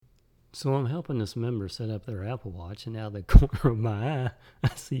So I'm helping this member set up their Apple Watch, and out of the corner of my eye,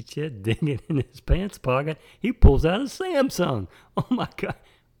 I see Chet digging in his pants pocket. He pulls out a Samsung. Oh my God.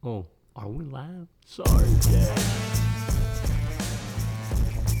 Oh, are we live? Sorry, Chet.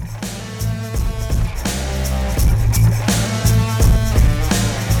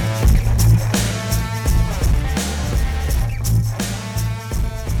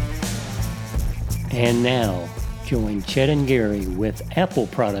 And now, join Chet and Gary with Apple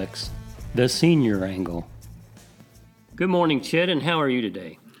Products, the senior angle. Good morning, Chet, and how are you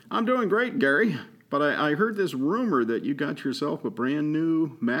today? I'm doing great, Gary. But I heard this rumor that you got yourself a brand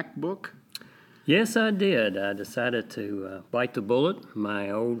new MacBook. Yes, I did. I decided to bite the bullet. My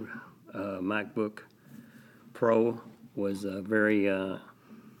old MacBook Pro was very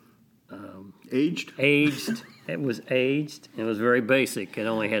Aged? aged. It was aged. It was very basic. It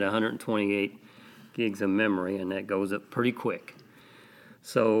only had 128 gigs of memory, and that goes up pretty quick.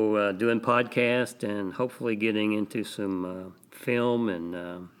 So doing podcast and hopefully getting into some film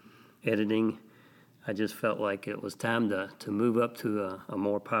and editing, I just felt like it was time to move up to a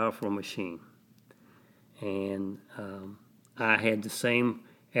more powerful machine. And I had the same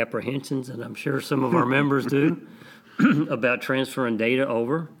apprehensions that I'm sure some of our members do about transferring data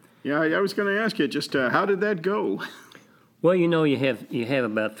over. Yeah, I was going to ask you, just how did that go? Well, you know, you have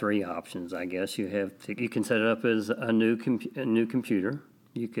about three options, I guess. You can set it up as a new computer.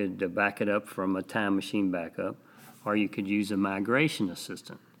 You could back it up from a time machine backup, or you could use a migration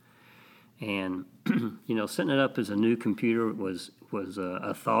assistant. And you know, setting it up as a new computer was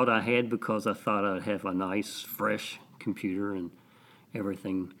a thought I had because I thought I'd have a nice, fresh computer and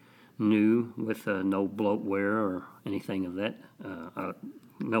everything new with no bloatware or anything of that.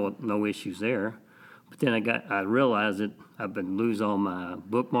 No issues there. But then I realized that I've been lose all my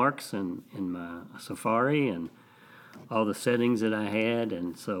bookmarks and my Safari and all the settings that I had,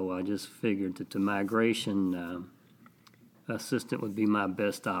 and so I just figured that the migration assistant would be my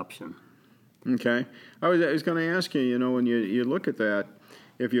best option. Okay. I was going to ask you, you know, when you look at that,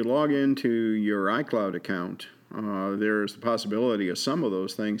 if you log into your iCloud account, there's the possibility of some of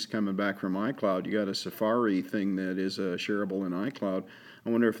those things coming back from iCloud. You got a Safari thing that is shareable in iCloud. I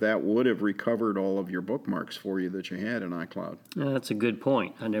wonder if that would have recovered all of your bookmarks for you that you had in iCloud. That's a good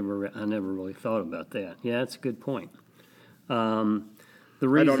point. I never really thought about that. Yeah, that's a good point. I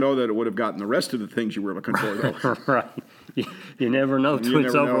don't know that it would have gotten the rest of the things you were looking for, though. Right. You never know till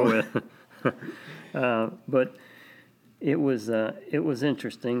it's over with. But it was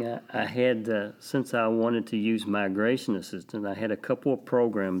interesting. I had since I wanted to use Migration Assistant, I had a couple of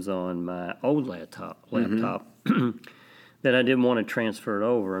programs on my old laptop that I didn't want to transfer it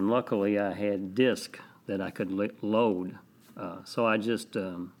over, and luckily I had disk that I could load. So I just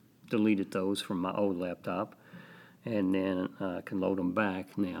deleted those from my old laptop, and then I can load them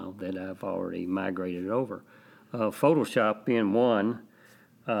back now that I've already migrated it over. Photoshop being one,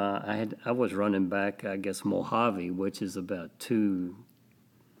 I was running back, I guess, Mojave, which is about two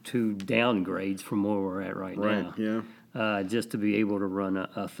downgrades from where we're at right now. Yeah. Just to be able to run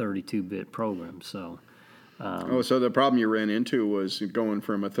a 32-bit program. So. So the problem you ran into was going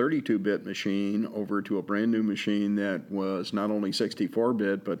from a 32-bit machine over to a brand new machine that was not only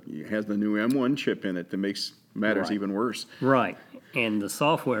 64-bit, but has the new M1 chip in it that makes matters Right. even worse. Right, and the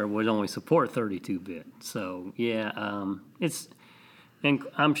software would only support 32-bit. So yeah, and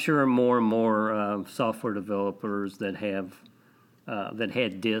I'm sure more and more software developers that had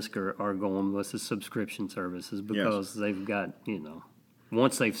disk are going with the subscription services because they've got, you know.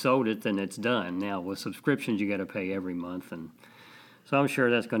 Once they've sold it, then it's done. Now, with subscriptions, you got to pay every month, and so I'm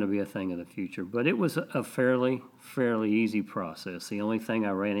sure that's going to be a thing of the future. But it was a fairly easy process. The only thing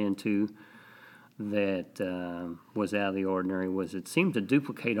I ran into that was out of the ordinary was it seemed to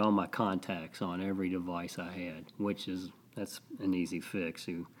duplicate all my contacts on every device I had, that's an easy fix.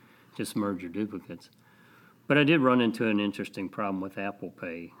 You just merge your duplicates. But I did run into an interesting problem with Apple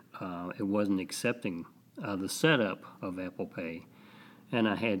Pay. It wasn't accepting the setup of Apple Pay. And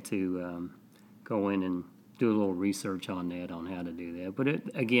I had to go in and do a little research on that, on how to do that. But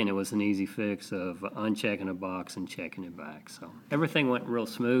it was an easy fix of unchecking a box and checking it back. So everything went real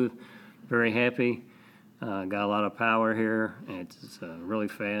smooth, very happy. Got a lot of power here. It's really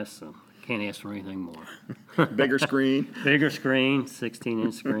fast, so can't ask for anything more. Bigger screen. Bigger screen,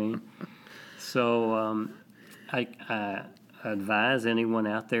 16-inch screen. So I advise anyone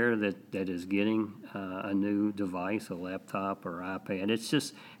out there that is getting a new device, a laptop or iPad. It's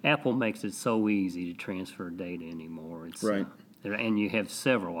just Apple makes it so easy to transfer data anymore. It's right, and you have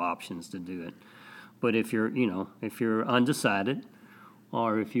several options to do it. But if you're undecided,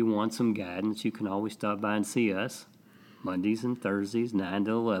 or if you want some guidance, you can always stop by and see us. Mondays and Thursdays, 9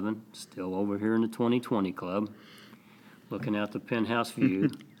 to 11. Still over here in the 2020 Club, looking out the penthouse view.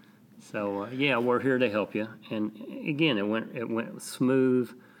 So, yeah, we're here to help you. And, again, it went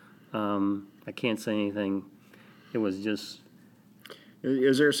smooth. I can't say anything. It was just...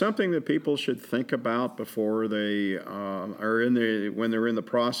 Is there something that people should think about before they when they're in the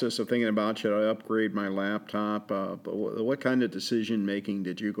process of thinking about, should I upgrade my laptop? What kind of decision making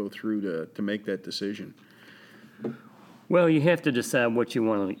did you go through to make that decision? Well, you have to decide what you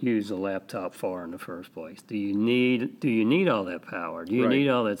want to use a laptop for in the first place. Do you need all that power? Do you Right. need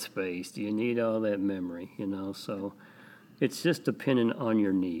all that space? Do you need all that memory? So it's just dependent on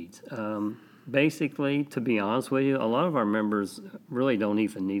your needs. Basically, to be honest with you, a lot of our members really don't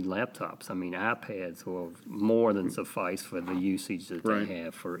even need laptops. I mean, iPads will more than suffice for the usage that Right. they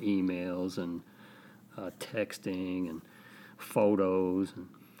have for emails and texting and photos. And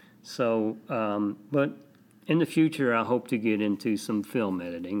so, but in the future, I hope to get into some film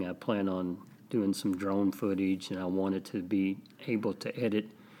editing. I plan on doing some drone footage, and I wanted to be able to edit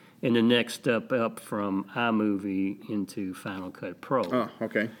in the next step up from iMovie into Final Cut Pro. Oh,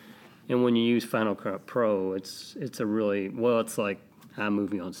 okay. And when you use Final Cut Pro, it's a really, well, it's like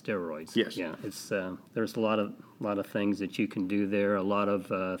iMovie on steroids. Yes. Yeah. It's there's a lot of things that you can do there. A lot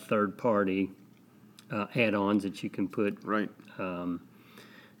of third party add-ons that you can put, Right.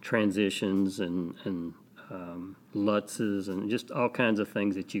 transitions and LUTs and just all kinds of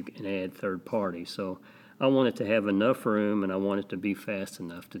things that you can add third party. So I want it to have enough room, and I want it to be fast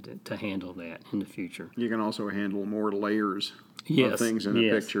enough to handle that in the future. You can also handle more layers Yes, of things in a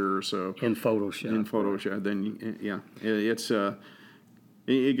yes. picture. So In Photoshop. in Photoshop, then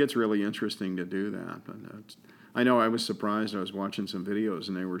it gets really interesting to do that. But I know I was surprised. I was watching some videos,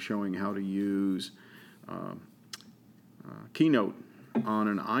 and they were showing how to use Keynote on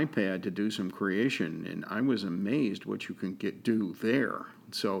an iPad to do some creation, and I was amazed what you can do there.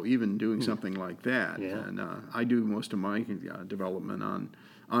 So even doing something like that, Yeah. and I do most of my development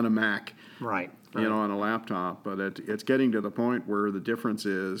on a Mac, Right. on a laptop, but it's getting to the point where the difference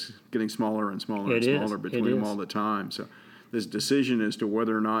is getting smaller and smaller and It is. smaller It between them is. all the time. So this decision as to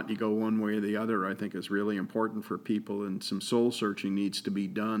whether or not you go one way or the other, I think, is really important for people, and some soul searching needs to be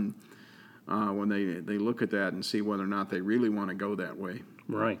done when they look at that and see whether or not they really want to go that way.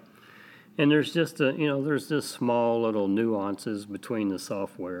 Right. And there's just there's just small little nuances between the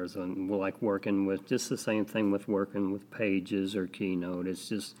softwares, and like working with just the same thing with working with Pages or Keynote.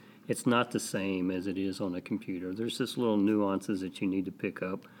 It's not the same as it is on a computer. There's just little nuances that you need to pick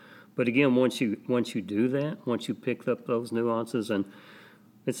up. But again, once you do that, once you pick up those nuances, and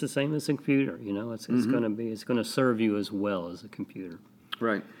it's the same as a computer. It's going to serve you as well as a computer.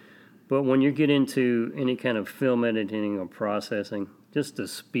 Right. But when you get into any kind of film editing or processing, just the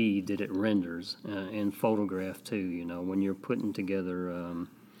speed that it renders in photograph too, when you're putting together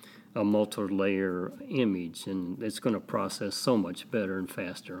a multi-layer image, and it's going to process so much better and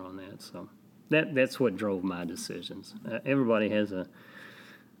faster on that. So that's what drove my decisions. Everybody has a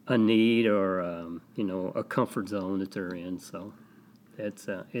need or a comfort zone that they're in. So it's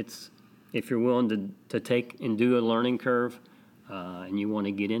if you're willing to take and do a learning curve, and you want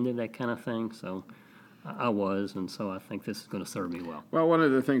to get into that kind of thing. So I was, and so I think this is going to serve me well. Well, one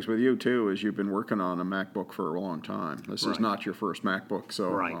of the things with you, too, is you've been working on a MacBook for a long time. This is not your first MacBook, so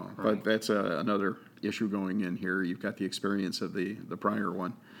Right. But that's another issue going in here. You've got the experience of the prior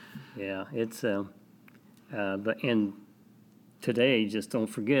one. Yeah, it's and today, just don't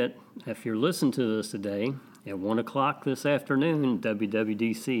forget, if you're listening to this today, at 1 o'clock this afternoon,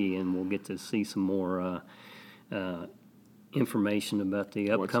 WWDC, and we'll get to see some more information about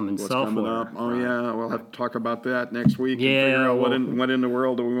the upcoming what's software. coming up. Oh, Right. yeah, we'll have to talk about that next week and Yeah, figure out what well, in the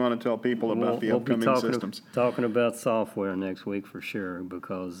world do we want to tell people about the upcoming we'll be systems. talking about software next week for sure,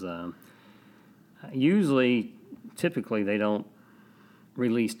 because typically they don't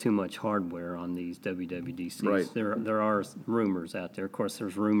release too much hardware on these WWDCs. Right. There are rumors out there. Of course,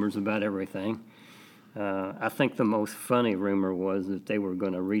 there's rumors about everything. I think the most funny rumor was that they were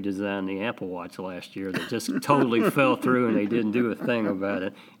going to redesign the Apple Watch last year. That just totally fell through, and they didn't do a thing about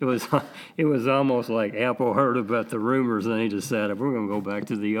it. It was almost like Apple heard about the rumors, and they decided we're going to go back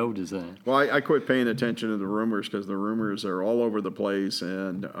to the old design. Well, I quit paying attention to the rumors because the rumors are all over the place,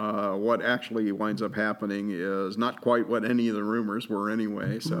 and what actually winds up happening is not quite what any of the rumors were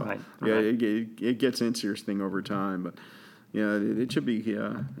anyway. So, Right. it gets interesting over time, but yeah, it should be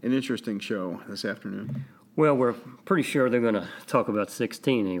an interesting show this afternoon. Well, we're pretty sure they're going to talk about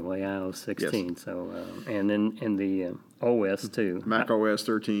 16 anyway, iOS 16. Yes. So, and then in the OS too. Mac OS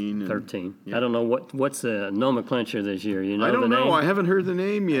 13. 13. I don't know what's the nomenclature this year. You know I don't the know. name? I haven't heard the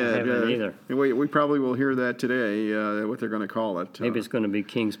name yet. I haven't either. We probably will hear that today, what they're going to call it. Maybe it's going to be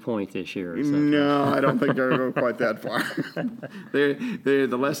Kings Point this year or something. No, I don't think they're going to go quite that far.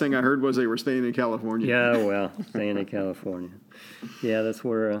 The last thing I heard was they were staying in California. Yeah, well, staying in California. Yeah, that's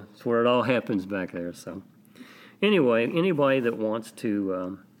where it all happens back there. So, anyway, anybody that wants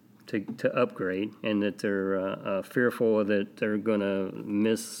to upgrade and that they're fearful that they're going to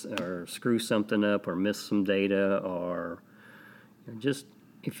miss or screw something up or miss some data, or just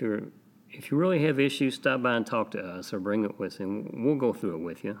if you really have issues, stop by and talk to us or bring it with you. We'll go through it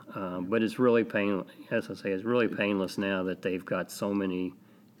with you. But it's really as I say, it's really painless now that they've got so many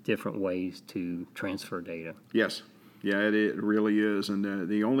different ways to transfer data. Yes. Yeah, it really is. And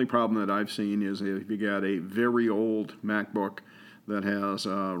the only problem that I've seen is if you got a very old MacBook that has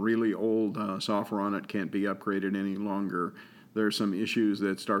really old software on it, can't be upgraded any longer. There's some issues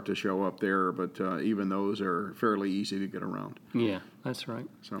that start to show up there, but even those are fairly easy to get around. Yeah, that's right.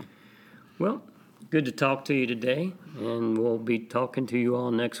 So, well, good to talk to you today, and we'll be talking to you all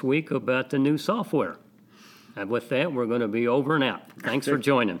next week about the new software. And with that, we're going to be over and out. Thanks for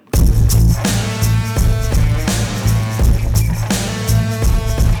joining.